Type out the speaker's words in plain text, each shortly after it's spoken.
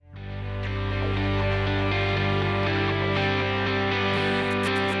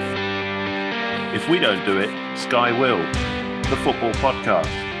If we don't do it, Sky will. The football podcast.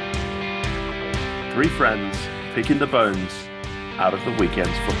 Three friends picking the bones out of the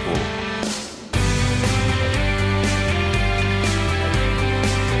weekend's football.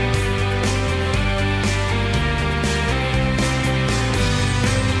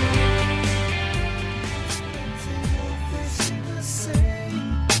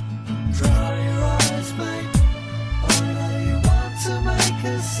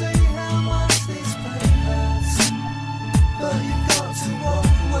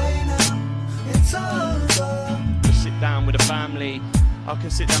 I can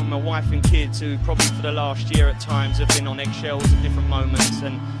sit down with my wife and kids who probably for the last year at times have been on eggshells at different moments,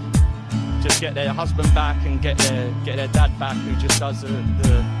 and just get their husband back and get their dad back, who just does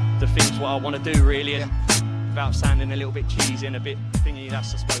the things what I want to do really, and without sounding a little bit cheesy and a bit thingy. I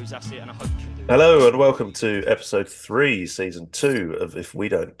suppose that's it, and I hope you can do that. Hello and welcome to episode 3, season 2 of If We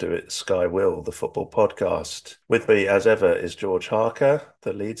Don't Do It, Sky Will, the football podcast. With me, as ever, is George Harker,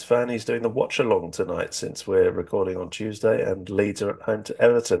 the Leeds fan. He's doing the watch-along tonight since we're recording on Tuesday, and Leeds are at home to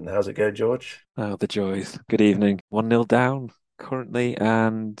Everton. How's it going, George? Oh, the joys. Good evening. 1-0 down currently,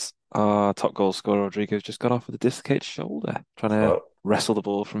 and our top goal scorer, Rodrigo's just got off with a dislocated shoulder, trying to wrestle the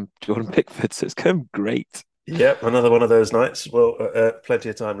ball from Jordan Pickford, so it's going great. Yep, another one of those nights. Well, plenty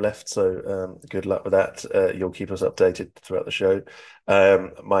of time left, so good luck with that. You'll keep us updated throughout the show.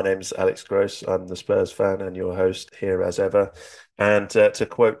 My name's Alex Gross. I'm the Spurs fan and your host here as ever. And to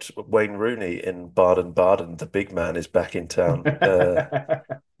quote Wayne Rooney in Baden-Baden, the big man is back in town.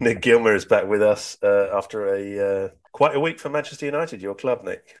 Nick Gilmer is back with us after quite a week for Manchester United, your club,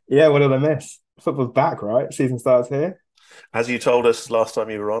 Nick. Yeah, what did I miss? Football's back, right? Season starts here. As you told us last time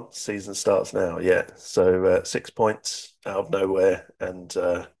you were on, season starts now. Yeah, so 6 points out of nowhere and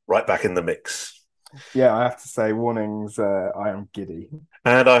right back in the mix. Yeah, I have to say, warnings, I am giddy.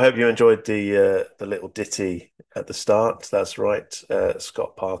 And I hope you enjoyed the little ditty at the start. That's right.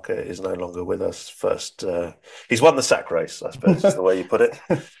 Scott Parker is no longer with us. First, he's won the sack race, I suppose is the way you put it.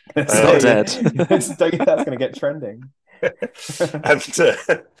 It's not dead. That's going to get trending.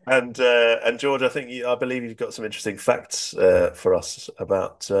 and George, I believe you've got some interesting facts for us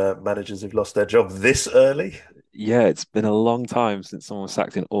about managers who've lost their job this early. Yeah, it's been a long time since someone was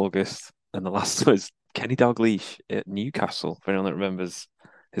sacked in August, and the last was Kenny Dalglish at Newcastle, for anyone that remembers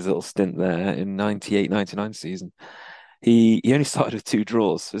his little stint there in 98-99 season. He only started with 2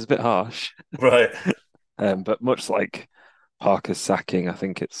 draws. It was a bit harsh. Right. But much like Parker's sacking, I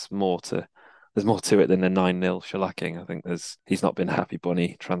think there's more to it than a 9-0 shellacking. I think he's not been a happy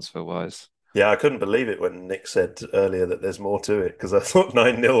bunny transfer-wise. Yeah, I couldn't believe it when Nick said earlier that there's more to it, because I thought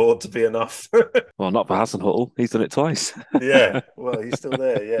 9-0 ought to be enough. Well, not for Hasenhüttl. He's done it twice. Yeah, well, he's still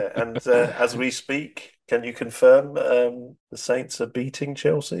there, yeah. And as we speak, can you confirm the Saints are beating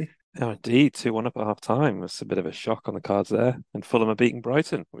Chelsea? Oh, indeed. 2-1 up at half-time. It's a bit of a shock on the cards there. And Fulham are beating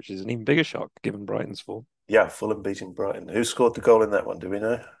Brighton, which is an even bigger shock, given Brighton's form. Yeah, Fulham beating Brighton. Who scored the goal in that one, do we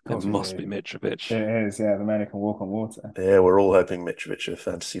know? It must be Mitrovic. It is, yeah. The man who can walk on water. Yeah, we're all hoping Mitrovic are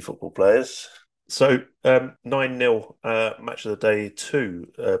fantasy football players. So 9-0 match of the day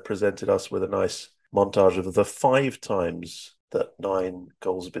 2 presented us with a nice montage of the 5 times that 9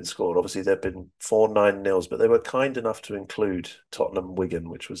 goals have been scored. Obviously, there have been 4 9-0s, but they were kind enough to include Tottenham-Wigan,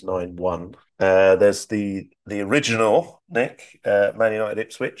 which was 9-1. There's the original, Nick, Man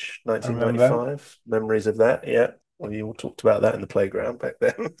United-Ipswich, 1995. Memories of that, yeah. Well, you all talked about that in the playground back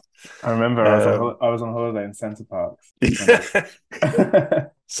then. I remember I was on holiday in Centre Parks.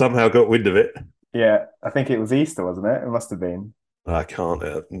 Somehow got wind of it. Yeah, I think it was Easter, wasn't it? It must have been. I can't.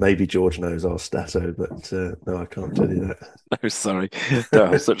 Maybe George knows our stato, but no, I can't tell you that. No, sorry.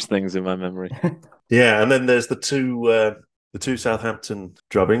 Don't have such things in my memory. Yeah, and then there's the two Southampton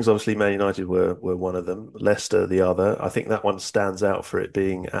drubbings. Obviously, Man United were one of them. Leicester the other. I think that one stands out for it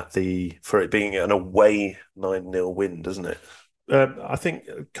being an away 9-0 win, doesn't it? I think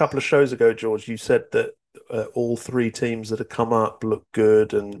a couple of shows ago, George, you said that all 3 teams that have come up look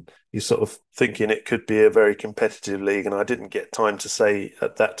good, and you're sort of thinking it could be a very competitive league. And I didn't get time to say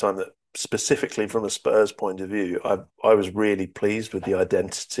at that time that specifically from a Spurs point of view, I was really pleased with the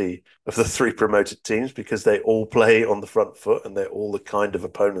identity of the 3 promoted teams, because they all play on the front foot and they're all the kind of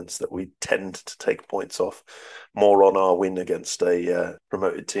opponents that we tend to take points off. More on our win against a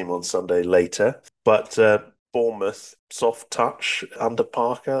promoted team on Sunday later. But Bournemouth, soft touch under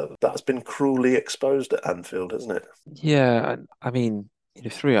Parker, that's been cruelly exposed at Anfield, hasn't it? Yeah, I mean,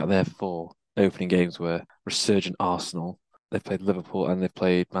 3 out of their 4 opening games were resurgent Arsenal. They've played Liverpool and they've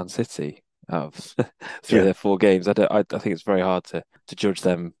played Man City out of 3 of their 4 games. I think it's very hard to judge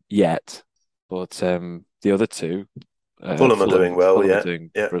them yet, but the other 2, Fulham are doing well, Fulham yeah. are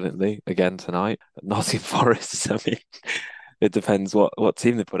doing brilliantly again tonight. Nottingham Forest, I mean, it depends what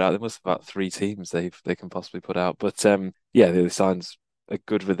team they put out. There must have about 3 teams they can possibly put out. But yeah, the early signs are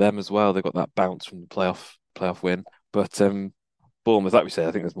good with them as well. They've got that bounce from the playoff win. But Bournemouth, like we say,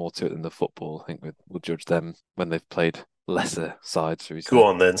 I think there's more to it than the football. I think we'll judge them when they've played lesser sides, shall we say. Go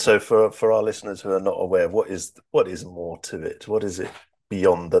on then. So for our listeners who are not aware, what is more to it? What is it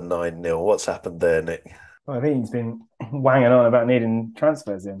beyond the 9-0? What's happened there, Nick? Well, I think he's been wanging on about needing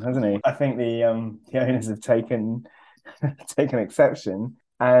transfers in, hasn't he? I think the owners have taken exception,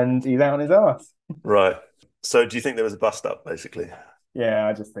 and he's out on his arse. Right. So do you think there was a bust up, basically? Yeah,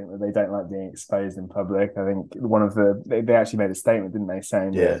 I just think that they don't like being exposed in public. I think they actually made a statement, didn't they,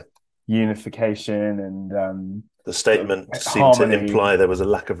 saying that unification and the statement seemed to imply there was a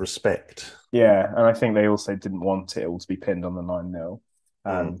lack of respect. Yeah, and I think they also didn't want it all to be pinned on the 9-0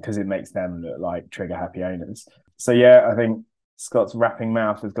 because it makes them look like trigger-happy owners. So yeah, I think Scott's rapping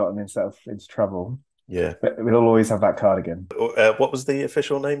mouth has gotten himself into trouble. Yeah. But we'll always have that cardigan. What was the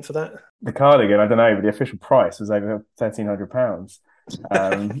official name for that? The cardigan, I don't know, but the official price was over £1,300.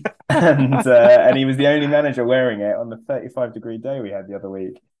 And he was the only manager wearing it on the 35-degree day we had the other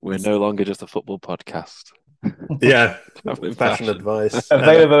week. We're no longer just a football podcast. Yeah, fashion advice.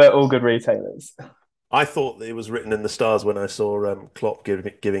 Available at all good retailers. I thought it was written in the stars when I saw Klopp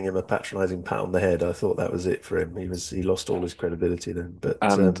giving him a patronising pat on the head. I thought that was it for him. He lost all his credibility then. But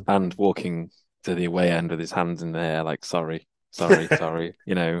and walking to the away end with his hands in the air, like sorry.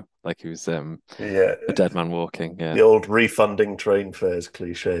 You know, like he was a dead man walking. Yeah, the old refunding train fares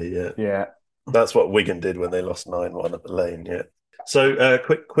cliche. Yeah. That's what Wigan did when they lost 9-1 at the Lane. Yeah. So,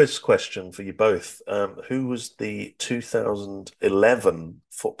 quick quiz question for you both. Who was the 2011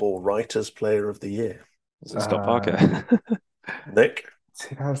 Football Writers Player of the Year? Was it Scott Parker? Nick?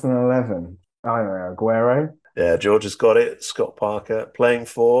 2011. I don't know, Aguero? Yeah, George has got it. Scott Parker. Playing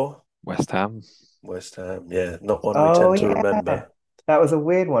for? West Ham, yeah. Not one we tend to remember. That was a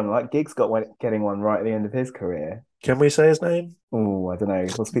weird one. Like, Giggs getting one right at the end of his career. Can we say his name? Oh, I don't know.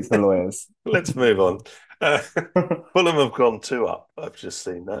 We'll speak to the lawyers. Let's move on. Fulham have gone 2 up. I've just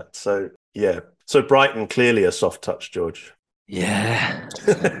seen that. So, yeah. So, Brighton, clearly a soft touch, George. Yeah.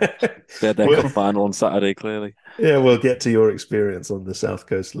 They had their cup final on Saturday, clearly. Yeah, we'll get to your experience on the South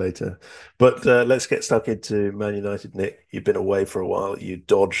Coast later. But let's get stuck into Man United, Nick. You've been away for a while. You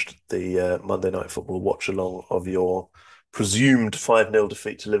dodged the Monday Night Football watch-along of your presumed 5-0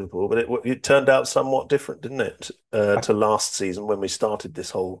 defeat to Liverpool, but it turned out somewhat different, didn't it, to last season when we started this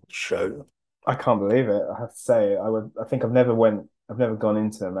whole show? I can't believe it. I have to say, I think I've never gone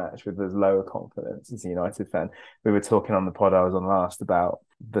into a match with as lower confidence as a United fan. We were talking on the pod I was on last about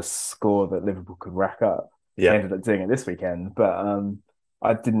the score that Liverpool could rack up. Yeah, I ended up doing it this weekend, but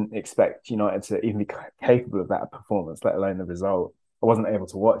I didn't expect United to even be capable of that performance, let alone the result. I wasn't able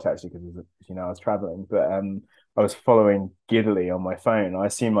to watch actually because I was traveling, but I was following giddily on my phone. I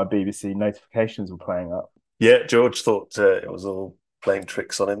assume my BBC notifications were playing up. Yeah, George thought it was all playing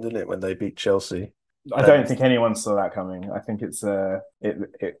tricks on him, didn't it, when they beat Chelsea? I don't think anyone saw that coming. I think it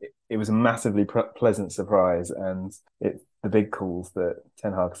was a massively pleasant surprise, and the big calls that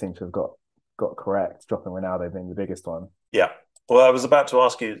Ten Hag seemed to have got correct, dropping Ronaldo being the biggest one. Yeah. Well, I was about to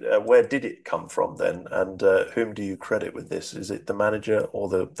ask you, where did it come from then? And whom do you credit with this? Is it the manager or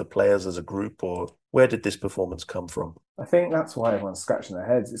the players as a group, or where did this performance come from? I think that's why everyone's scratching their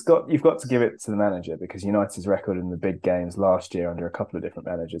heads. You've got to give it to the manager, because United's record in the big games last year under a couple of different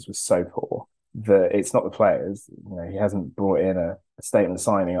managers was so poor that it's not the players. He hasn't brought in a statement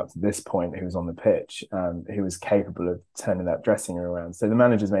signing up to this point who was on the pitch, who was capable of turning that dressing room around. So the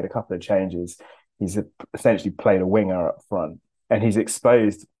manager's made a couple of changes. He's essentially played a winger up front, and he's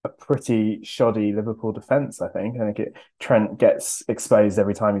exposed a pretty shoddy Liverpool defence, I think. Trent gets exposed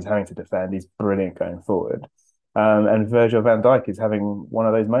every time he's having to defend. He's brilliant going forward. And Virgil van Dijk is having one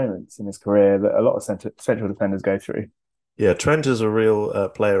of those moments in his career that a lot of central defenders go through. Yeah, Trent is a real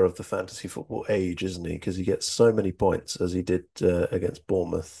player of the fantasy football age, isn't he? Because he gets so many points, as he did against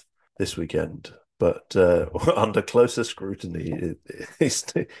Bournemouth this weekend. But under closer scrutiny,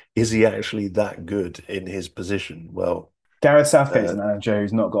 is he actually that good in his position? Well, Gareth Southgate's a manager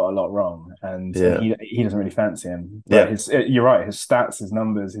who's not got a lot wrong, and he doesn't really fancy him. But you're right, his stats, his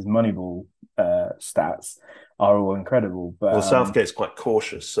numbers, his Moneyball stats are all incredible. But Southgate's quite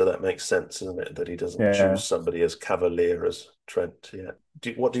cautious, so that makes sense, isn't it? That he doesn't choose somebody as cavalier as Trent.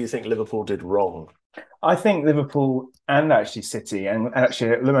 Yeah. What do you think Liverpool did wrong? I think Liverpool and actually City, and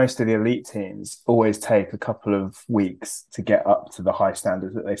actually most of the elite teams, always take a couple of weeks to get up to the high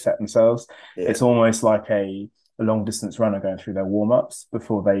standards that they set themselves. Yeah. It's almost like a a long distance runner going through their warm-ups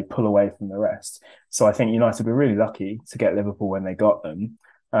before they pull away from the rest. So I think United were really lucky to get Liverpool when they got them.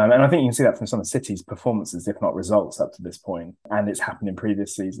 And I think you can see that from some of City's performances, if not results, up to this point. And it's happened in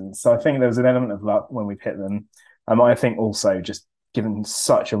previous seasons. So I think there was an element of luck when we've hit them. I think also just given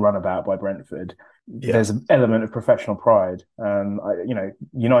such a runabout by Brentford, there's an element of professional pride.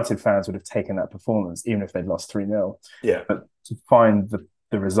 United fans would have taken that performance, even if they'd lost 3-0. Yeah. But to find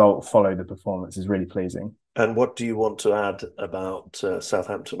the result follow the performance is really pleasing. And what do you want to add about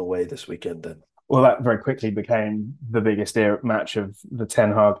Southampton away this weekend then? Well, that very quickly became the biggest match of the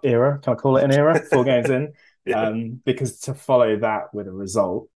Ten Hag era. Can I call it an era? 4 games in. Yeah. Because to follow that with a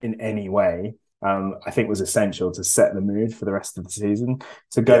result in any way, I think was essential to set the mood for the rest of the season.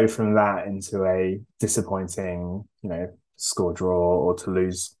 To go from that into a disappointing, score draw or to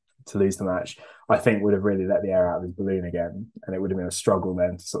lose the match, I think would have really let the air out of his balloon again. And it would have been a struggle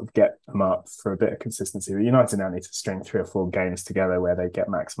then to sort of get them up for a bit of consistency. But United now need to string 3 or 4 games together where they get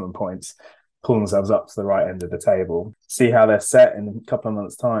maximum points, pull themselves up to the right end of the table, see how they're set in a couple of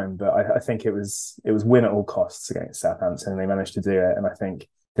months' time. But I think it was win at all costs against Southampton, and they managed to do it. And I think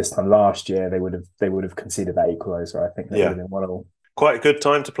this time last year they would have conceded that equaliser. I think they would have been 1-1. Quite a good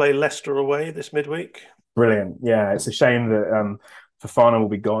time to play Leicester away this midweek. Brilliant. Yeah, it's a shame that Fofana will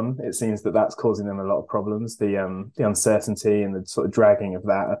be gone. It seems that that's causing them a lot of problems. The uncertainty and the sort of dragging of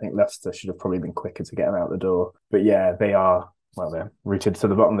that. I think Leicester should have probably been quicker to get them out the door. But yeah, they are. Well, they're rooted to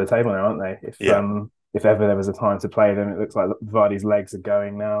the bottom of the table now, aren't they? If ever there was a time to play them, it looks like Vardy's legs are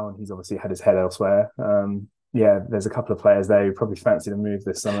going now, and he's obviously had his head elsewhere. There's a couple of players there who probably fancied a move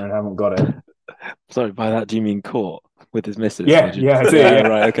this summer and haven't got it. Sorry, by that do you mean caught with his missus? Yeah, I do. Yeah.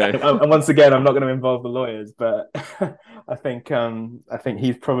 Right, okay. And once again, I'm not going to involve the lawyers, but I think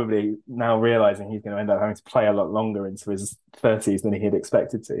he's probably now realising he's going to end up having to play a lot longer into his 30s than he had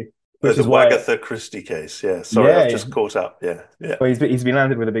expected to. There's a Wagatha Christie case, yeah. Sorry, I've just caught up, yeah. Well, he's been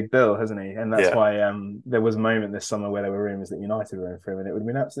landed with a big bill, hasn't he? And that's why there was a moment this summer where there were rumours that United were in for him, and it would have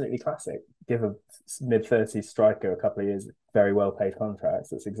been absolutely classic. Give a mid-30s striker a couple of years, very well-paid contracts.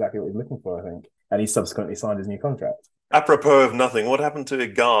 That's exactly what he's looking for, I think. And he subsequently signed his new contract. Apropos of nothing, what happened to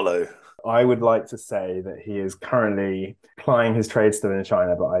Ighalo? I would like to say that he is currently plying his trade still in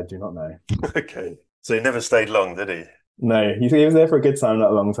China, but I do not know. Okay. So he never stayed long, did he? No, he was there for a good time,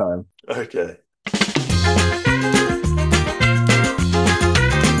 not a long time. Okay.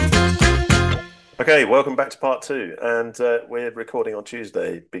 Okay, welcome back to part 2. And we're recording on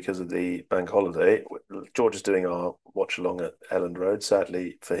Tuesday because of the bank holiday. George is doing our watch along at Elland Road.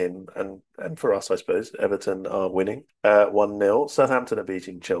 Sadly for him and for us, I suppose, Everton are winning 1-0. Southampton are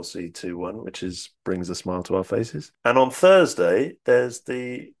beating Chelsea 2-1, which brings a smile to our faces. And on Thursday, there's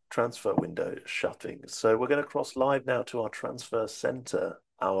the transfer window shutting. So we're going to cross live now to our transfer centre,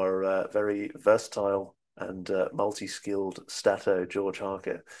 our very versatile and multi-skilled stato, George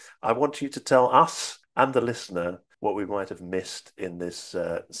Harker. I want you to tell us and the listener what we might have missed in this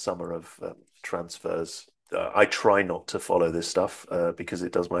summer of transfers. I try not to follow this stuff because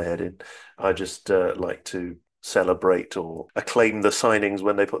it does my head in. I just like to celebrate or acclaim the signings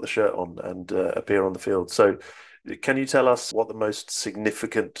when they put the shirt on and appear on the field. So can you tell us what the most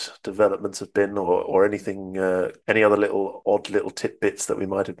significant developments have been or anything, any other odd little tidbits that we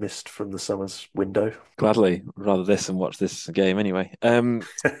might have missed from the summer's window? Gladly, rather this and watch this game anyway.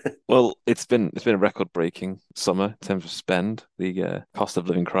 Well, it's been a record-breaking summer in terms of spend. The cost of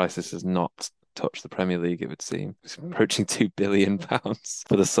living crisis has not touch the Premier League, it would seem. It's approaching £2 billion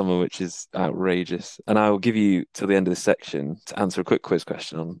for the summer, which is outrageous. And I will give you till the end of this section to answer a quick quiz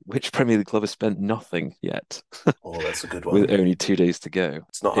question on which Premier League club has spent nothing yet. Oh, that's a good one. With only 2 days to go.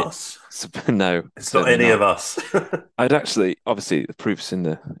 It's not us. No. It's not any of us. I'd actually, obviously, the proof's in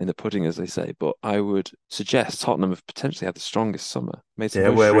the pudding, as they say, but I would suggest Tottenham have potentially had the strongest summer.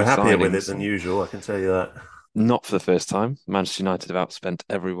 We're happier with it than usual, I can tell you that. Not for the first time. Manchester United have outspent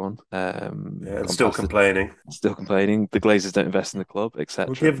everyone. And still complaining. Still complaining. The Glazers don't invest in the club, etc.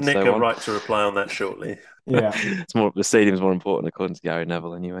 We'll give Nick a right to reply on that shortly. Yeah, the stadium's more important according to Gary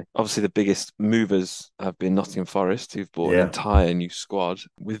Neville anyway. Obviously the biggest movers have been Nottingham Forest, who've bought an entire new squad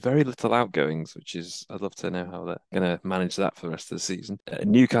with very little outgoings, which is, I'd love to know how they're going to manage that for the rest of the season.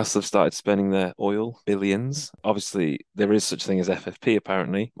 Newcastle have started spending their oil billions. Obviously there is such a thing as FFP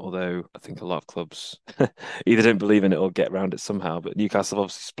apparently, although I think a lot of clubs either don't believe in it or get around it somehow. But Newcastle have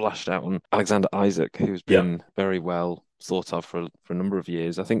obviously splashed out on Alexander Isak, who's been very well thought of for a number of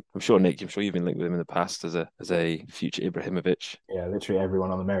years. I'm sure Nick, you've been linked with him in the past as a future Ibrahimovic. Yeah, literally everyone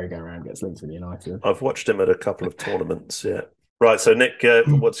on the merry-go-round gets linked with United. I've watched him at a couple of tournaments, yeah. Right. So, Nick,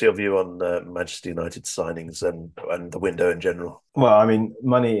 what's your view on Manchester United signings and the window in general? Well, I mean,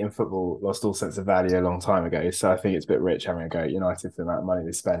 money in football lost all sense of value a long time ago, so I think it's a bit rich having a go at United for the amount of money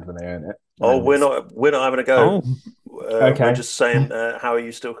they spend when they earn it. Oh, And we're not having a go. Oh, We're okay, just saying, how are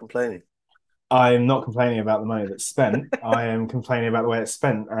you still complaining? I'm not complaining about the money that's spent. I am complaining about the way it's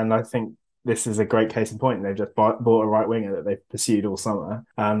spent, and I think this is a great case in point. They've just bought a right winger that they've pursued all summer,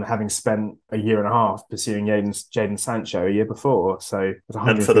 having spent a year and a half pursuing Jadon Sancho a year before. So it's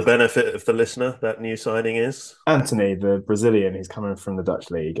And for the 150. benefit of the listener, that new signing is Anthony, the Brazilian, who's coming from the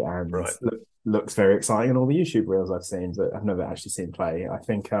Dutch league and right. looks very exciting in all the YouTube reels I've seen, but I've never actually seen play. I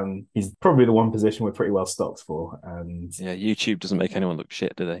think he's probably the one position we're pretty well stocked for. And yeah, YouTube doesn't make anyone look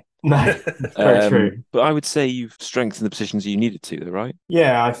shit, do they? no, very true. But I would say you've strengthened the positions you needed to, though, right?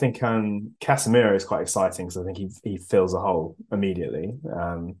 Yeah, I think Casemiro is quite exciting because I think he fills a hole immediately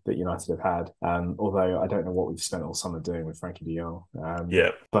that United have had. Although I don't know what we've spent all summer doing with Frankie de Jong. Yeah.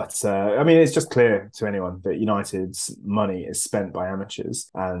 But I mean, it's just clear to anyone that United's money is spent by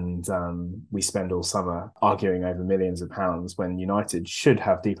amateurs, and we spend all summer arguing over millions of pounds when United should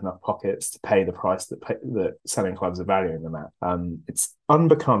have deep enough pockets to pay the price that selling clubs are valuing them at. It's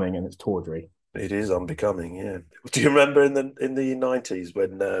unbecoming and it's tawdry. It is unbecoming, yeah. Do you remember in the 90s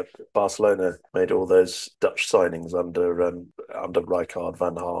when Barcelona made all those Dutch signings under Rijkaard,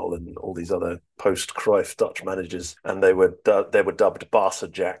 Van Gaal, and all these other post-Cruyff Dutch managers, and they were dubbed Barca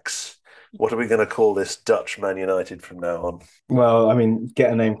Jacks? What are we going to call this Dutch Man United from now on? Well, I mean,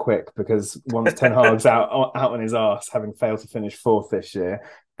 get a name quick because once Ten Hag's out on his arse, having failed to finish fourth this year,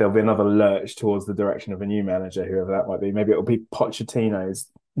 there'll be another lurch towards the direction of a new manager, whoever that might be. Maybe it'll be Pochettino's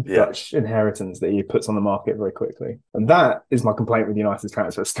Dutch inheritance that he puts on the market very quickly. And that is my complaint with United's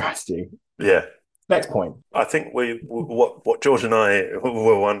transfer strategy. Yeah. Next point. I think what George and I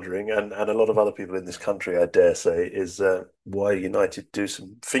were wondering, and a lot of other people in this country, I dare say, is why United do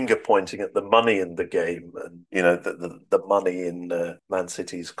some finger pointing at the money in the game, and the money in Man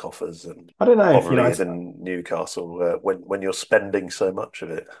City's coffers, and I don't know if United United and Newcastle when you're spending so much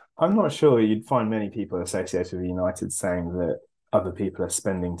of it. I'm not sure you'd find many people associated with United saying that other people are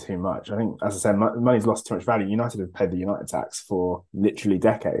spending too much. I think, as I said, money's lost too much value. United have paid the United tax for literally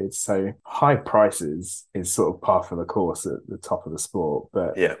decades. So high prices is sort of par for the course at the top of the sport.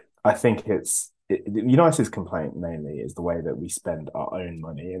 But yeah, I think United's complaint mainly is the way that we spend our own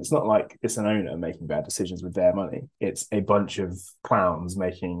money. It's not like it's an owner making bad decisions with their money. It's a bunch of clowns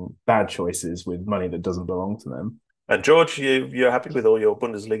making bad choices with money that doesn't belong to them. And George, you're happy with all your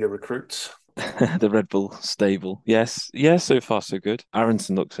Bundesliga recruits? The Red Bull stable. Yes, so far so good.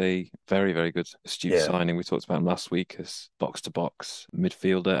 Aronson looks a very, very good astute signing. We talked about him last week as box-to-box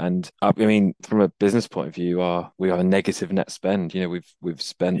midfielder. And I mean, from a business point of view, we are a negative net spend. We've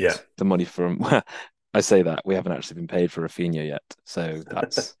spent the money from I say that we haven't actually been paid for Rafinha yet, so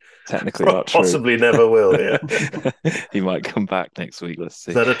that's technically not true. Possibly never will. Yeah, he might come back next week. Let's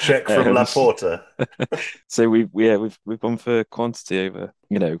see. Is that a check from Laporta? So we've gone for quantity over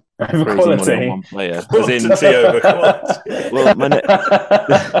over crazy quality. money on one player. Quantity over quality. Well,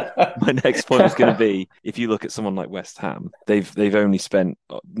 my next point is going to be, if you look at someone like West Ham, they've only spent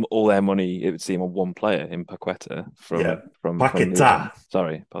all their money, it would seem, on one player in Paqueta from Paqueta.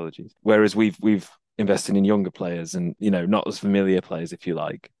 Sorry, apologies. Whereas we've investing in younger players and not as familiar players, if you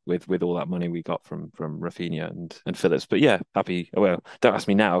like, with all that money we got from Rafinha and Phillips. But yeah, happy. Well, don't ask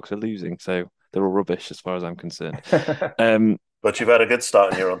me now because they're losing, so they're all rubbish as far as I'm concerned. But you've had a good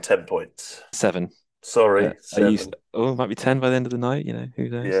start and you're on 10 points. 7. Sorry, 7. It might be 10 by the end of the night. Who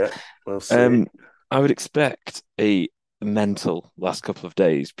knows? Yeah, we'll see. I would expect a mental last couple of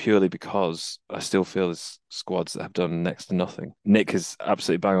days purely because I still feel there's squads that have done next to nothing. Nick is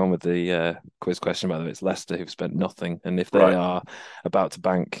absolutely bang on with the quiz question, by the way. It's Leicester who've spent nothing, and if they are about to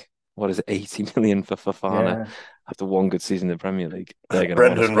bank, what is it, 80 million for Fofana after one good season in the Premier League, they're going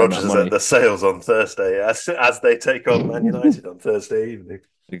Brendan Rodgers at the sales on Thursday as they take on Man United on Thursday evening.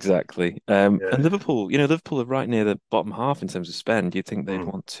 Exactly. And Liverpool, Liverpool are right near the bottom half in terms of spend. You'd think they'd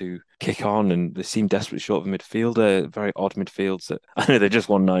want to kick on, and they seem desperately short of a midfielder, very odd midfields. I know they just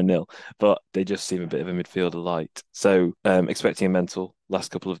won 9-0, but they just seem a bit of a midfielder light. So expecting a mental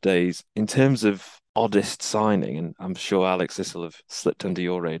last couple of days. In terms of oddest signing, and I'm sure Alex, this will have slipped under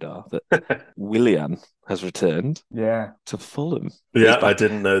your radar, that Willian has returned to Fulham. Yeah, I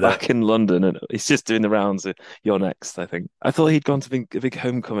didn't know that. Back in London, and he's just doing the rounds. You're next, I think. I thought he'd gone to a big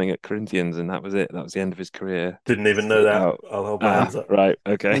homecoming at Corinthians, and that was it. That was the end of his career. Didn't even know that. I'll hold my hands up. Right,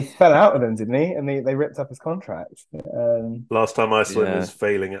 okay. He fell out with them, didn't he? And they ripped up his contract. Last time I saw him was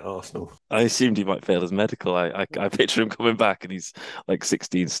failing at Arsenal. I assumed he might fail his medical. I picture him coming back, and he's like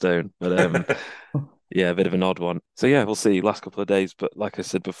 16 stone. But Yeah, a bit of an odd one. So yeah, we'll see last couple of days. But like I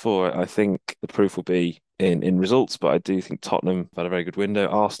said before, I think the proof will be in results. But I do think Tottenham have had a very good window.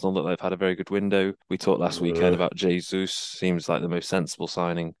 Arsenal that they've had a very good window. We talked last weekend about Jesus. Seems like the most sensible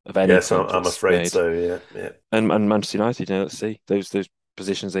signing of any Yes, club I'm that's afraid made. so. Yeah, yeah. And Manchester United, let's see those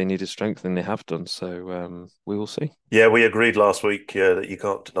positions they needed strengthening, they have done. So we will see. Yeah, we agreed last week that you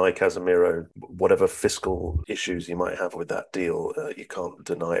can't deny Casemiro, whatever fiscal issues you might have with that deal, you can't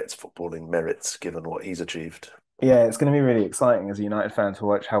deny its footballing merits given what he's achieved. Yeah, it's going to be really exciting as a United fan to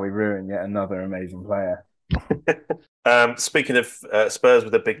watch how we ruin yet another amazing player. Speaking of Spurs,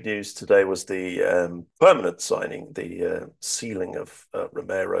 with the big news today was the permanent signing, the sealing of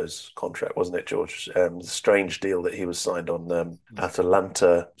Romero's contract, wasn't it, George? The strange deal that he was signed on.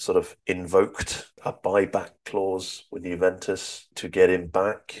 Atalanta sort of invoked a buyback clause with Juventus to get him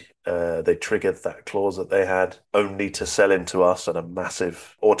back. They triggered that clause that they had only to sell him to us at a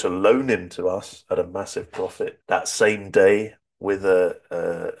massive, or to loan him to us at a massive profit that same day, with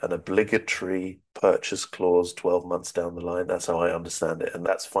an obligatory purchase clause 12 months down the line. That's how I understand it. And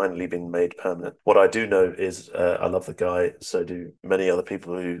that's finally been made permanent. What I do know is I love the guy. So do many other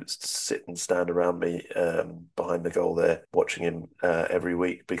people who sit and stand around me behind the goal there, watching him every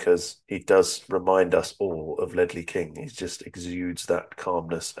week, because he does remind us all of Ledley King. He just exudes that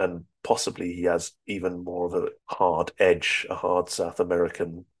calmness, and possibly he has even more of a hard edge, a hard South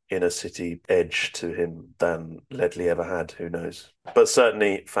American inner city edge to him than Ledley ever had. Who knows? But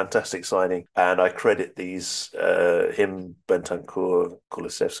certainly fantastic signing. And I credit these, him, Bentancur,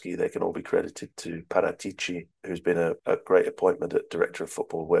 Kulusevski, they can all be credited to Paratici, who's been a great appointment at Director of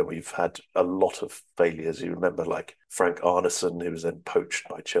Football, where we've had a lot of failures. You remember, like Frank Arneson, who was then poached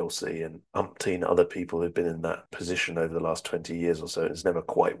by Chelsea, and umpteen other people who've been in that position over the last 20 years or so. It's never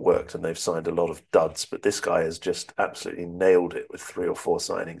quite worked, and they've signed a lot of duds. But this guy has just absolutely nailed it with 3 or 4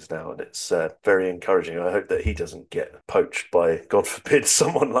 signings now, and it's very encouraging. I hope that he doesn't get poached by, God forbid,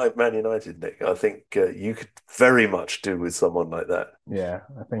 someone like Man United, Nick. I think you could very much do with someone like that. Yeah,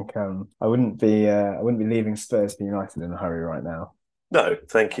 I think I wouldn't be leaving Spurs for United in a hurry right now. No,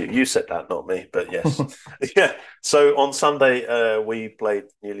 thank you. You said that, not me, but yes. Yeah. So on Sunday, we played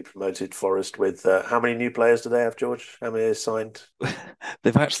newly promoted Forest with how many new players do they have, George? How many are signed?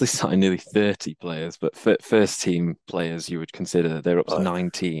 They've actually signed nearly 30 players, but first team players you would consider they're up to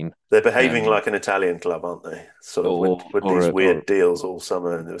 19. They're behaving like an Italian club, aren't they? Sort of with these weird deals all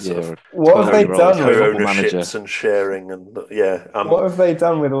summer, and sort of what have they done with ownerships and sharing, and what have they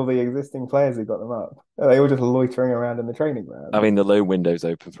done with all the existing players who got them up? Are they all just loitering around in the training ground? I mean, the loan window's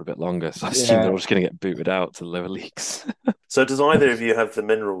open for a bit longer, so I assume they're all just going to get booted out to the lower leagues. So does either of you have the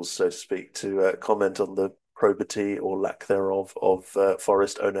minerals, so to speak, to comment on the probity or lack thereof of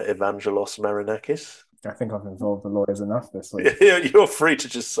Forest owner Evangelos Marinakis? I think I've involved the lawyers enough this week. You're free to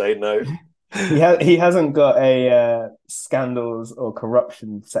just say no. He hasn't got a scandals or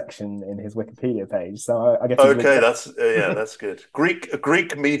corruption section in his Wikipedia page, so I guess. Okay, that's good. A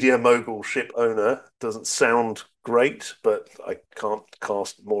Greek media mogul ship owner doesn't sound great, but I can't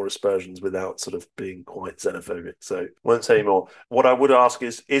cast more aspersions without sort of being quite xenophobic, so won't say more. What I would ask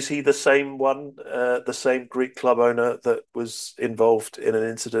is he the same one, the same Greek club owner that was involved in an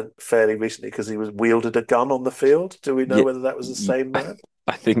incident fairly recently because he was wielded a gun on the field? Do we know whether that was the same man?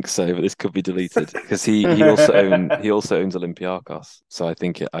 I think so, but this could be deleted because he also owns Olympiacos, so I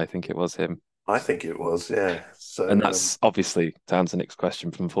think it was him. I think it was, yeah. So, and that's obviously, to answer Nick's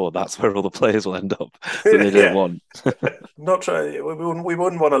question from before, that's where all the players will end up that they don't want. Not trying. We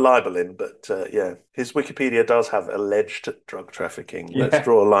wouldn't want to libel him, but his Wikipedia does have alleged drug trafficking. Yeah. Let's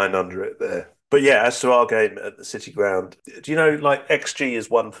draw a line under it there. But yeah, as to our game at the City Ground, do you know, like XG is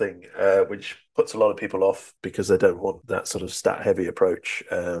one thing which puts a lot of people off because they don't want that sort of stat-heavy approach.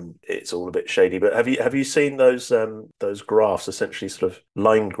 It's all a bit shady. But have you seen those graphs, essentially sort of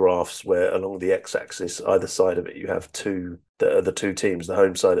line graphs, where along the x-axis, either side of it, you have the two teams, the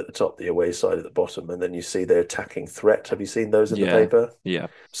home side at the top, the away side at the bottom, and then you see their attacking threat. Have you seen those in the paper? Yeah.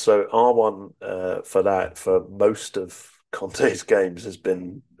 So our one for most of Conte's games has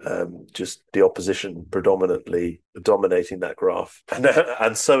been just the opposition predominantly dominating that graph.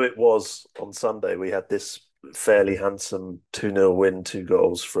 And so it was on Sunday. We had this fairly handsome 2-0 win, 2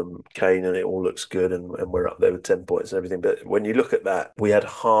 goals from Kane, and it all looks good, and we're up there with 10 points and everything. But when you look at that, we had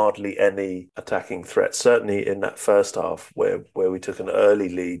hardly any attacking threat, certainly in that first half where we took an early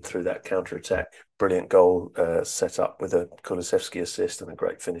lead through that counter-attack brilliant goal set up with a Kulusevski assist and a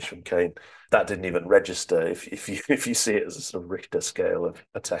great finish from Kane. That didn't even register. If you see it as a sort of Richter scale of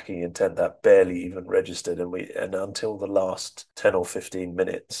attacking intent, that barely even registered. And until the last 10 or 15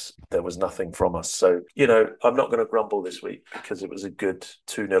 minutes, there was nothing from us. So, I'm not going to grumble this week because it was a good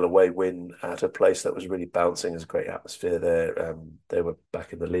 2-0 away win at a place that was really bouncing. There's a great atmosphere there. They were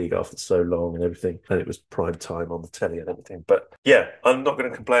back in the league after so long and everything. And it was prime time on the telly and everything. But yeah, I'm not going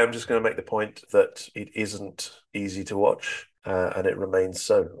to complain. I'm just going to make the point that it isn't easy to watch. And it remains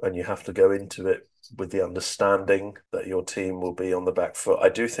so. And you have to go into it with the understanding that your team will be on the back foot. I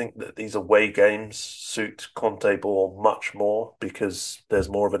do think that these away games suit Conte ball much more because there's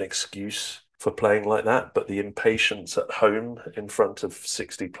more of an excuse for playing like that, but the impatience at home in front of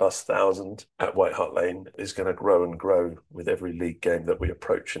 60 plus thousand at White Hart Lane is going to grow and grow with every league game that we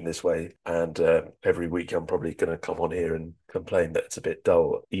approach in this way. And every week I'm probably going to come on here and complain that it's a bit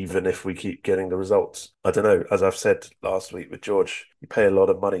dull, even if we keep getting the results. I don't know, as I've said last week with George, you pay a lot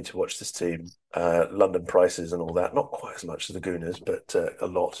of money to watch this team. London prices and all that, not quite as much as the Gooners, but a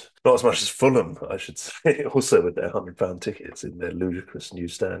lot. Not as much as Fulham, I should say, also with their £100 tickets in their ludicrous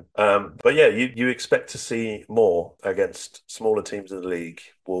newsstand. But yeah, you expect to see more against smaller teams in the league,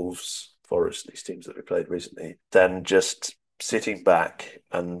 Wolves, Forest, these teams that we played recently, than just sitting back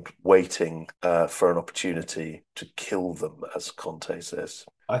and waiting for an opportunity to kill them, as Conte says.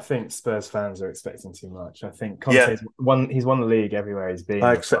 I think Spurs fans are expecting too much. I think Conte's he's won the league everywhere he's been.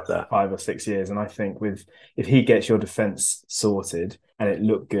 I accept that. 5 or 6 years. And I think if he gets your defence sorted and it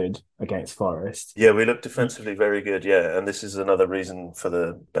looked good against Forest. Yeah, we looked defensively very good, yeah. And this is another reason for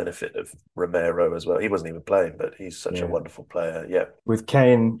the benefit of Romero as well. He wasn't even playing, but he's such a wonderful player, yeah. With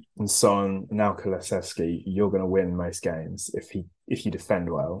Kane and Son, now Kulusevski, you're going to win most games if you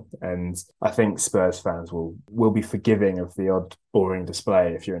defend well. And I think Spurs fans will be forgiving of the odd boring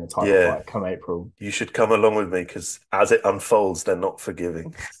display if you're in a title fight come April. You should come along with me because as it unfolds, they're not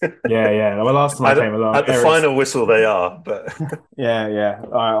forgiving. Yeah. Well, last time I came along... At the final whistle, they are, but... Yeah.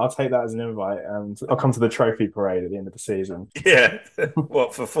 All right, I'll take that as an invite and I'll come to the trophy parade at the end of the season. Yeah.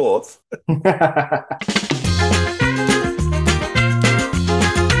 What, for fourth?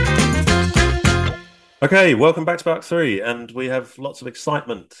 Okay, welcome back to Back 3, and we have lots of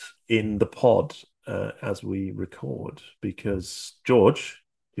excitement in the pod as we record because, George,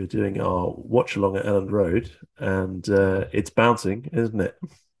 you're doing our watch-along at Elland Road, and it's bouncing, isn't it?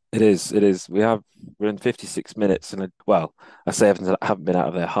 It is. We're in 56 minutes, and I say Everton haven't been out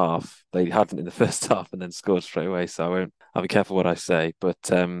of their half. They hadn't in the first half and then scored straight away, so I'll be careful what I say. But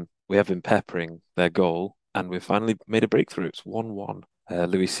we have been peppering their goal, and we've finally made a breakthrough. It's 1-1.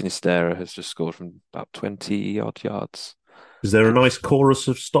 Luis Sinisterra has just scored from about 20-odd yards. Is there a nice chorus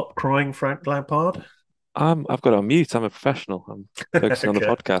of "Stop Crying, Frank Lampard"? I've got it on mute. I'm a professional. I'm focusing on the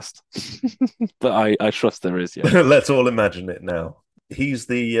podcast. But I trust there is, yeah. Let's all imagine it now. He's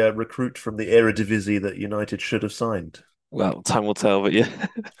the recruit from the Eredivisie that United should have signed. Well, time will tell, but yeah.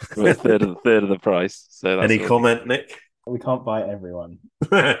 We're a third of the price. So that's Any comment, Nick? We can't buy everyone.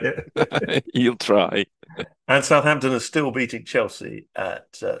 You'll try. And Southampton are still beating Chelsea at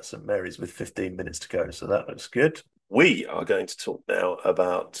St Mary's with 15 minutes to go, so that looks good. We are going to talk now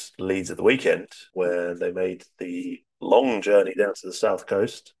about Leeds at the weekend, where they made the long journey down to the south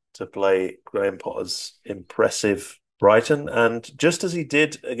coast to play Graham Potter's impressive Brighton. And just as he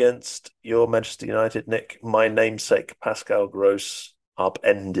did against your Manchester United, Nick, my namesake Pascal Gross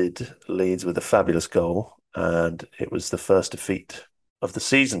upended Leeds with a fabulous goal. And it was the first defeat of the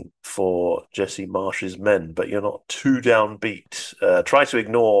season for Jesse Marsh's men. But you're not too downbeat. Try to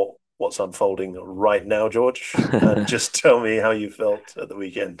ignore what's unfolding right now, George, and just tell me how you felt at the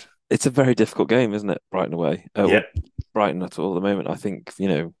weekend. It's a very difficult game, isn't it? Brighton away. Brighton at all at the moment. I think,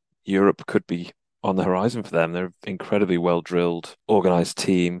 Europe could be on the horizon for them. They're an incredibly well-drilled, organised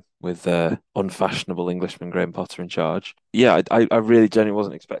team with unfashionable Englishman Graham Potter in charge. Yeah, I really genuinely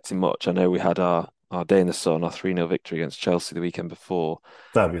wasn't expecting much. I know we had our day in the sun, our 3-0 victory against Chelsea the weekend before.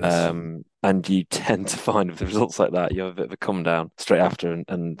 Fabulous. And you tend to find with the results like that, you have a bit of a come down straight after,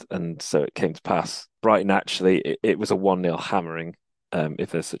 and so it came to pass. Brighton, actually, it was a 1-0 hammering, if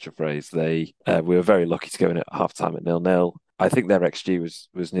there's such a phrase. We were very lucky to go in at half-time at 0-0. I think their XG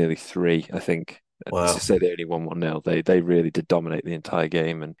was nearly 3, I think. Wow. To say they only won 1-0, they really did dominate the entire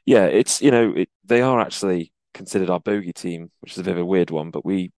game. And yeah, they are actually considered our bogey team, which is a bit of a weird one, but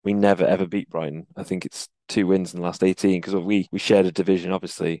we never ever beat Brighton. I think it's 2 wins in the last 18 because we shared a division,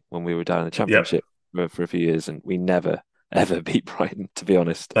 obviously, when we were down in the Championship for a few years, and we never ever beat Brighton, to be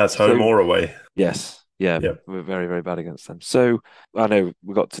honest. That's home or away? Yes. Yeah, we're very, very bad against them. So I know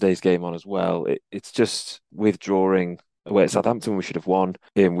we got today's game on as well. It's just withdrawing away at Southampton, we should have won.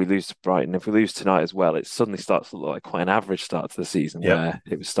 And we lose to Brighton. If we lose tonight as well, it suddenly starts to look like quite an average start to the season Yep. where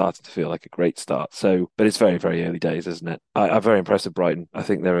it was starting to feel like a great start. So, but it's very, very early days, isn't it? I'm very impressed with Brighton. I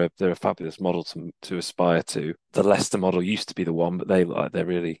think they're a fabulous model to aspire to. The Leicester model used to be the one, but they look like they're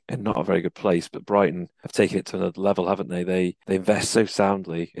really in not a very good place. But Brighton have taken it to another level, haven't they? They invest so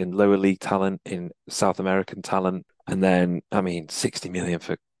soundly in lower league talent, in South American talent, and then 60 million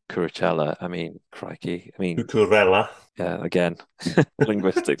for Curicella. I mean, crikey. I mean, Cucurella. yeah, again,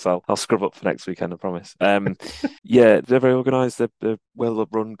 linguistics. I'll scrub up for next weekend, I promise. Yeah, they're very organised. They're a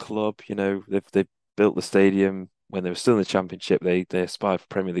well-run club. You know, they've built the stadium when they were still in the Championship. They aspire for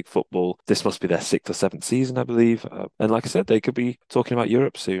Premier League football. This must be their 6th or 7th season, I believe. And like I said, they could be talking about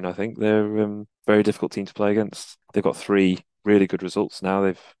Europe soon. I think they're a very difficult team to play against. They've got 3 really good results now.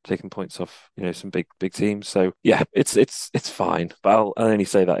 They've taken points off, some big teams. So yeah, it's fine. But I'll only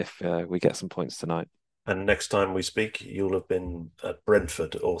say that if we get some points tonight. And next time we speak, you'll have been at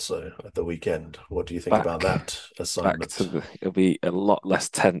Brentford also at the weekend. What do you think about that assignment? It'll be a lot less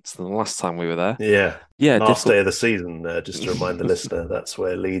tense than the last time we were there. Yeah. Yeah, last day of the season, just to remind the listener, that's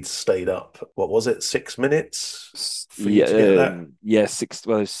where Leeds stayed up. What was it, 6 minutes for you to get that? Yeah,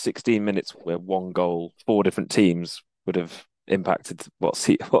 16 minutes where 1 goal, 4 different teams would have impacted what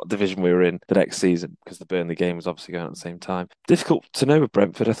division we were in the next season, because the Burnley game was obviously going at the same time. Difficult to know with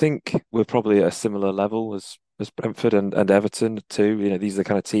Brentford. I think we're probably at a similar level as Brentford and Everton too. These are the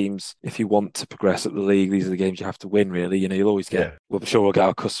kind of teams, if you want to progress at the league, these are the games you have to win, really. You'll always get, I'm sure we'll get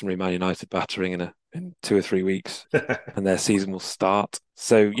our customary Man United battering in 2 or 3 weeks and their season will start.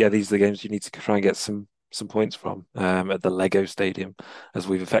 So yeah, these are the games you need to try and get some points from at the Lego Stadium, as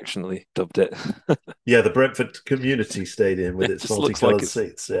we've affectionately dubbed it. Yeah, the Brentford Community Stadium with its multicoloured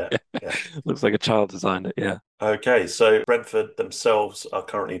seats. Yeah. Looks like a child designed it, yeah. Okay, so Brentford themselves are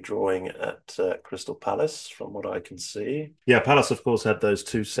currently drawing at Crystal Palace, from what I can see. Yeah, Palace, of course, had those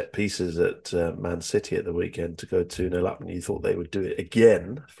 2 set pieces at Man City at the weekend to go 2-0 up, and you thought they would do it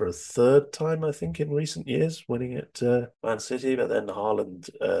again for a 3rd time, I think, in recent years, winning at Man City. But then Haaland,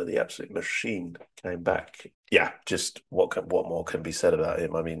 the absolute machine, came back. Yeah, just what more can be said about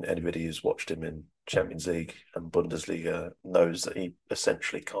him? I mean, anybody who's watched him in Champions League and Bundesliga knows that he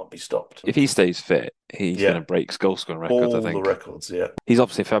essentially can't be stopped. If he stays fit, he's going to break goal scoring records, I think. All the records, yeah. He's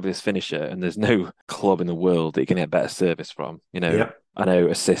obviously a fabulous finisher, and there's no club in the world that you can get better service from. I know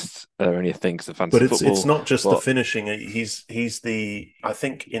assists are only a thing because of fantasy football. But it's not just the finishing. He's I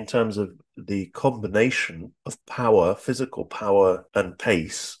think in terms of the combination of power, physical power and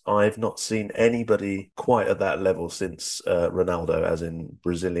pace, I've not seen anybody quite at that level since Ronaldo, as in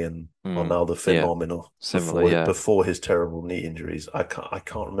Brazilian Ronaldo Phenomenal, before his terrible knee injuries. I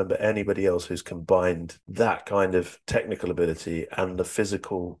can't remember anybody else who's combined that kind of technical ability and the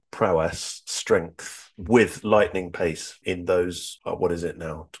physical prowess, strength, with lightning pace in those, what is it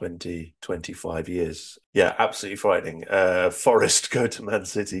now, 25 years. Yeah, absolutely frightening. Forest go to Man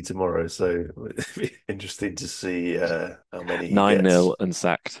City tomorrow, so it'll be interesting to see how many he 9-0 and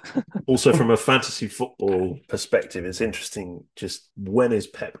sacked. Also, from a fantasy football perspective, it's interesting, just when is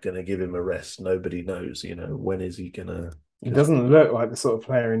Pep going to give him a rest? Nobody knows, when is he going to... He doesn't look like the sort of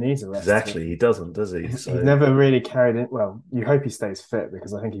player who needs a rest. Exactly, he doesn't, does he? So... He's never really carried it. Well, you hope he stays fit,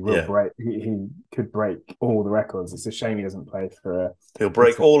 because I think he will break. He could break all the records. It's a shame he doesn't play for He'll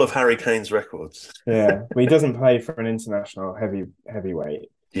break all of Harry Kane's records. Yeah, but he doesn't play for an international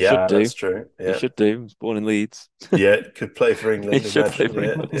heavyweight. Yeah, that's true. Yeah. He should do. He was born in Leeds. Yeah, could play for England. He should play for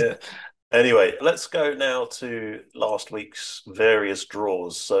England. Yeah. Anyway, let's go now to last week's various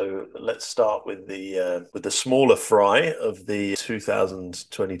draws. So let's start with the smaller fry of the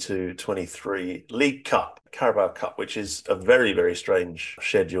 2022-23 League Cup. Carabao Cup, which is a very, very strange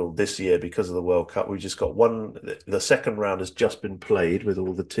schedule this year because of the World Cup. We've just got one. The second round has just been played with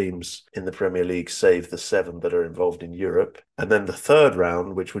all the teams in the Premier League, save the 7 that are involved in Europe. And then the third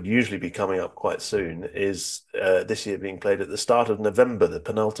round, which would usually be coming up quite soon, is this year being played at the start of November, the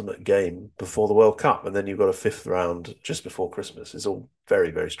penultimate game before the World Cup. And then you've got a 5th round just before Christmas. It's all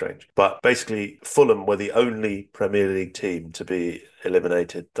very, very strange. But basically, Fulham were the only Premier League team to be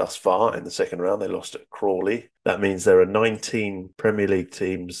eliminated thus far in the second round. They lost at Crawley. That means there are 19 Premier League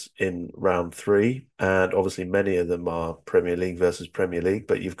teams in round 3, and obviously many of them are Premier League versus Premier League,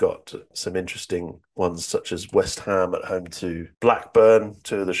 but you've got some interesting ones such as West Ham at home to Blackburn,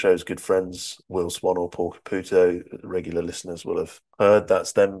 2 of the show's good friends, Will Swan or Paul Caputo. Regular listeners will have heard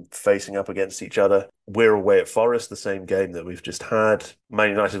that's them facing up against each other. We're away at Forest, the same game that we've just had. Man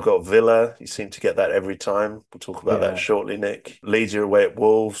United have got Villa. You seem to get that every time. We'll talk about that shortly, Nick. Leeds are away at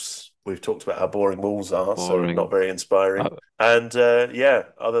Wolves. We've talked about how boring Wolves are, so Boring. not very inspiring. Uh, And yeah,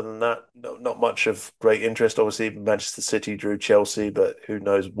 other than that, not much of great interest. Obviously, Manchester City drew Chelsea, but who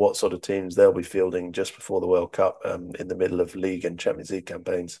knows what sort of teams they'll be fielding just before the World Cup in the middle of League and Champions League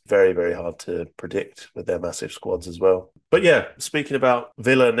campaigns. Very, very hard to predict with their massive squads as well. But yeah, speaking about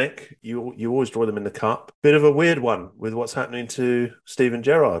Villa, Nick, you always draw them in the cup. Bit of a weird one with what's happening to Steven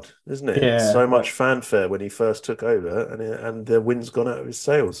Gerrard, isn't it? Yeah, So much fanfare when he first took over, and the wind's gone out of his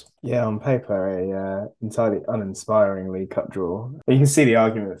sails. yeah, on paper, a entirely uninspiring League Cup draw. But you can see the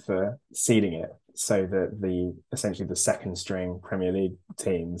argument for seeding it so that essentially the second string Premier League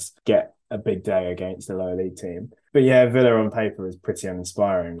teams get a big day against the lower league team. But yeah, Villa on paper is pretty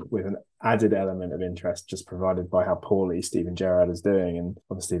uninspiring, with an added element of interest just provided by how poorly Steven Gerrard is doing. And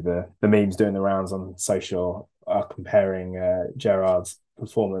obviously the memes doing the rounds on social are comparing Gerrard's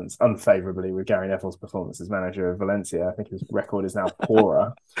performance unfavourably with Gary Neville's performance as manager of Valencia. I think his record is now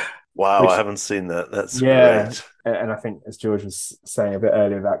poorer. Wow, Which, I haven't seen that. That's yeah, great. and I think, as George was saying a bit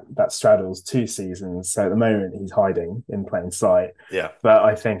earlier, that straddles 2 seasons. So at the moment, he's hiding in plain sight. Yeah. But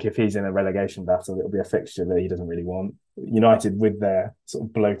I think if he's in a relegation battle, it'll be a fixture that he doesn't really want. United, with their sort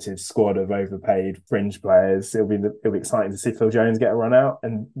of bloated squad of overpaid fringe players, it'll be exciting to see Phil Jones get a run out,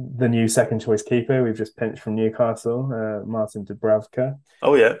 and the new second choice keeper we've just pinched from Newcastle, Martin Dubravka.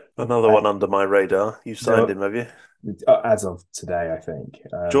 Oh yeah, another one under my radar. You signed him, have you? As of today, I think.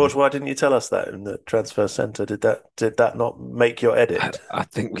 George, why didn't you tell us that in the transfer centre? Did that not make your edit? I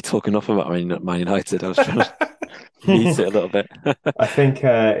think we talk enough about Man United. I was trying to mute it a little bit. I think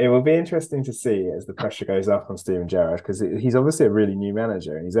it will be interesting to see as the pressure goes up on Steven Gerrard, because he's obviously a really new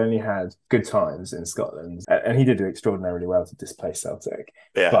manager and he's only had good times in Scotland, and he did do extraordinarily well to displace Celtic.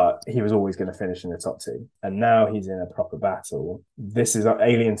 Yeah. But he was always going to finish in the top 2, and now he's in a proper battle. This is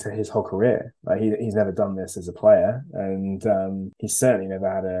alien to his whole career. Like he's never done this as a player, and he's certainly never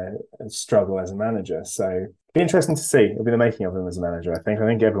had a struggle as a manager. So it'll be interesting to see. It'll be the making of him as a manager. I think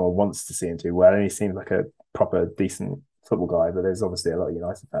everyone wants to see him do well, and he seems like a proper decent football guy, but there's obviously a lot of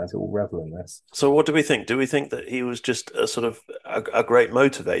United fans who will revel in this. So what do we think? Do we think that he was just a sort of a great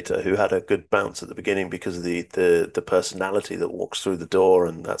motivator who had a good bounce at the beginning because of the personality that walks through the door,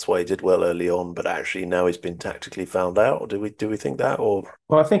 and that's why he did well early on, but actually now he's been tactically found out? Or do we think that? Or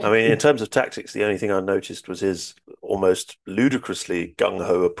well, I mean, in terms of tactics, the only thing I noticed was his almost ludicrously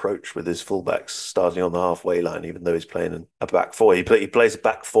gung-ho approach with his fullbacks starting on the halfway line, even though he's playing a back four. He plays a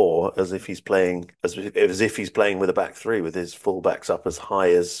back four as if he's playing with a back three, with his fullbacks up as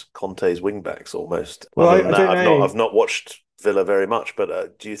high as Conte's wingbacks almost. Well, Other than I don't know. I've not watched Villa very much,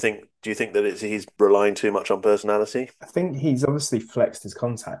 but do you think that he's relying too much on personality? I think he's obviously flexed his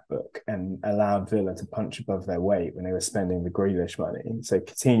contact book and allowed Villa to punch above their weight when they were spending the Grealish money. So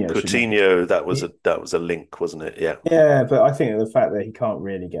Coutinho, that was a link, wasn't it? Yeah. Yeah, but I think the fact that he can't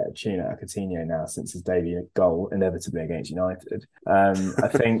really get a tune out of Coutinho now since his debut goal, inevitably against United. I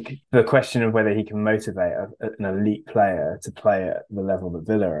think the question of whether he can motivate an elite player to play at the level that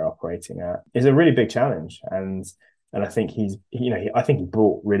Villa are operating at is a really big challenge. And I think I think he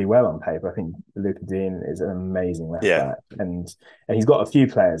brought really well on paper. I think Lucas Digne is an amazing left back, and he's got a few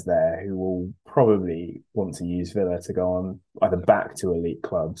players there who will probably want to use Villa to go on either back to elite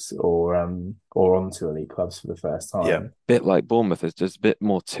clubs or onto elite clubs for the first time. Yeah, bit like Bournemouth. There's just a bit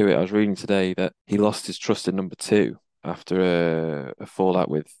more to it. I was reading today that he lost his trusted number 2 after a fallout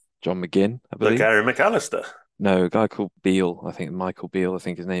with John McGinn, I believe. Gary McAllister. No, a guy called Beale, I think Michael Beale, I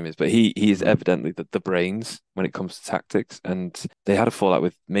think his name is. But he is evidently the brains when it comes to tactics. And they had a fallout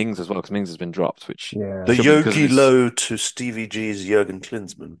with Mings as well, because Mings has been dropped, which... Yeah. The Yogi Low to Stevie G's Jurgen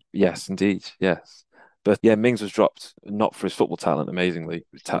Klinsmann. Yes, indeed, yes. But yeah, Mings was dropped, not for his football talent, amazingly,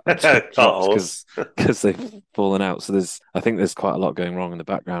 because they've fallen out. So I think there's quite a lot going wrong in the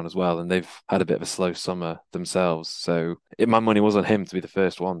background as well, and they've had a bit of a slow summer themselves. So my money was on him to be the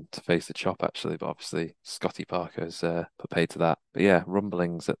first one to face the chop, actually, but obviously Scotty Parker's put paid to that. But yeah,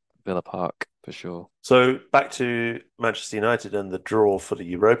 rumblings at Villa Park for sure. So back to Manchester United and the draw for the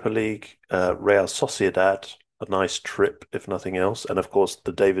Europa League. Real Sociedad, a nice trip, if nothing else. And of course,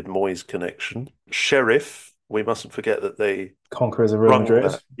 the David Moyes connection. Sheriff, we mustn't forget that they conquerors of Real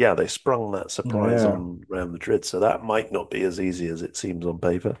Madrid. They sprung that surprise on Real Madrid. So that might not be as easy as it seems on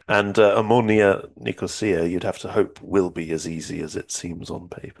paper. And Omonia Nicosia, you'd have to hope, will be as easy as it seems on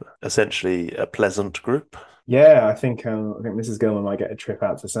paper. Essentially, a pleasant group. Yeah, I think Mrs. Gilman might get a trip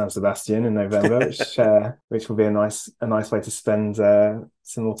out to San Sebastian in November, which will be a nice way to spend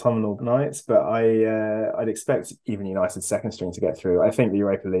some autumnal nights. But I'd expect even United's second string to get through. I think the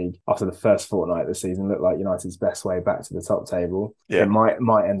Europa League after the first fortnight of the season looked like United's best way back to the top table. Yeah. It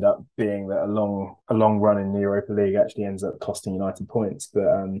might end up being that a long run in the Europa League actually ends up costing United points, but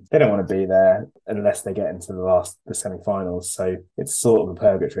they don't want to be there unless they get into the semi-finals. So it's sort of a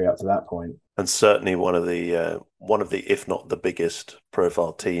purgatory up to that point. And certainly one of the if not the biggest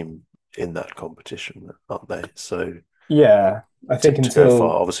profile team in that competition, aren't they? So Yeah, I think to go until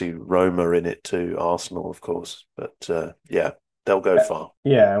far, obviously Roma in it too, Arsenal of course, but yeah, they'll go far.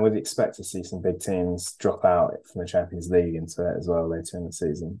 yeah, and we'd expect to see some big teams drop out from the Champions League into it as well later in the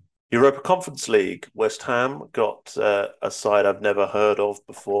season. Europa Conference League, West Ham got a side I've never heard of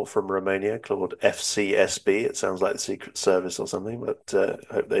before from Romania called FCSB. It sounds like the Secret Service or something, but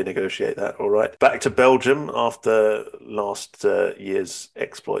I hope they negotiate that all right. Back to Belgium after last year's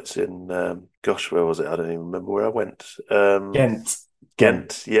exploits in, gosh, where was it? I don't even remember where I went. Ghent.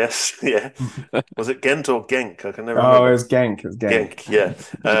 Ghent, yes, yeah. Was it Ghent or Genk? I can never Oh, remember. it was Genk. It was Genk. Genk, yeah.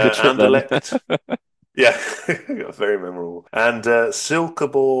 It's a good trip Anderlecht. Yeah, very memorable. And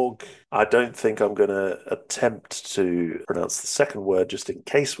Silkeborg, I don't think I'm going to attempt to pronounce the second word just in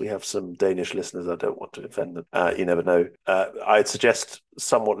case we have some Danish listeners. I don't want to offend them. You never know. I'd suggest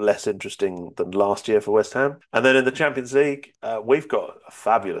somewhat less interesting than last year for West Ham. And then in the Champions League, we've got a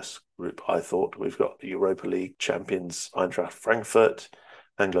fabulous group, I thought. We've got Europa League champions Eintracht Frankfurt,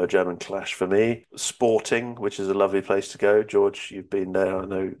 Anglo-German clash for me. Sporting, which is a lovely place to go. George, you've been there, I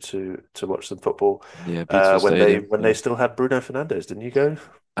know, to watch some football. Yeah, beautiful when stadium. they still had Bruno Fernandes, didn't you go?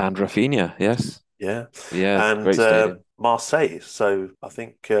 And Rafinha, yes. Yeah. Yeah, And great stadium. Marseille. So I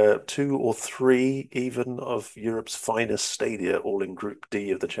think 2 or 3 even of Europe's finest stadia, all in Group D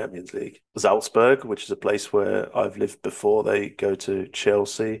of the Champions League. Salzburg, which is a place where I've lived before. They go to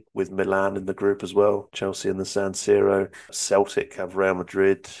Chelsea with Milan in the group as well. Chelsea in the San Siro. Celtic have Real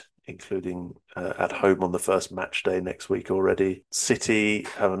Madrid, including at home on the first match day next week already. City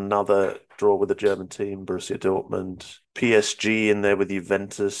have another draw with the German team, Borussia Dortmund. PSG in there with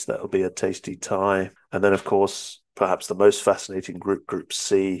Juventus. That'll be a tasty tie. And then, of course, perhaps the most fascinating group, Group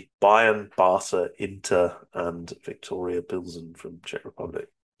C, Bayern, Barca, Inter, and Victoria Pilsen from Czech Republic.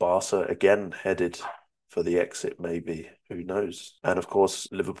 Barca again headed for the exit, maybe. Who knows? And, of course,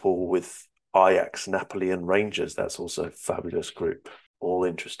 Liverpool with Ajax, Napoli, and Rangers. That's also a fabulous group. All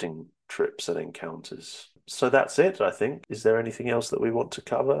interesting trips and encounters. So that's it, I think. Is there anything else that we want to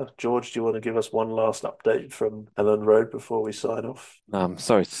cover? George, do you want to give us one last update from Ellen Road before we sign off? I'm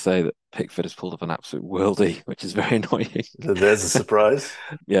sorry to say that Pickford has pulled up an absolute worldie, which is very annoying. There's a surprise.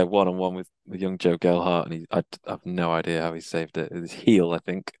 Yeah, 1-on-1 with young Joe Gelhardt, and I have no idea how he saved it. His heel, I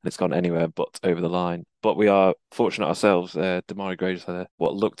think, and it's gone anywhere but over the line. But we are fortunate ourselves. Damari Gray just had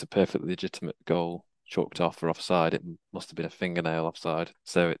what looked a perfectly legitimate goal chalked off for offside. It must have been a fingernail offside.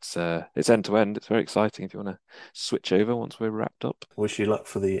 So it's end to end. It's very exciting if you want to switch over once we're wrapped up. Wish you luck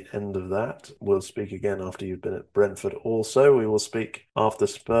for the end of that. We'll speak again after you've been at Brentford also. We will speak after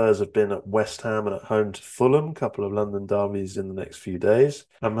Spurs have been at West Ham and at home to Fulham. A couple of London derbies in the next few days.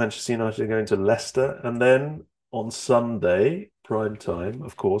 And Manchester United are going to Leicester. And then on Sunday, prime time,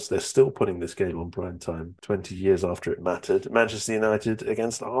 of course, they're still putting this game on prime time 20 years after it mattered. Manchester United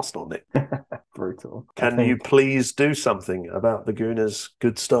against Arsenal, Nick. Brutal. Can you please do something about the Gooners'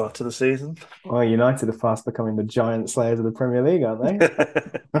 good start to the season? Well, United are fast becoming the giant slayers of the Premier League, aren't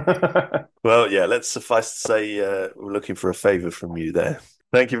they? Well, yeah, let's suffice to say we're looking for a favour from you there.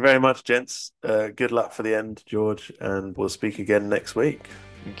 Thank you very much, gents. Good luck for the end, George, and we'll speak again next week.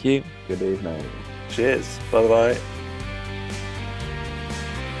 Thank you. Good evening. Cheers. Bye-bye.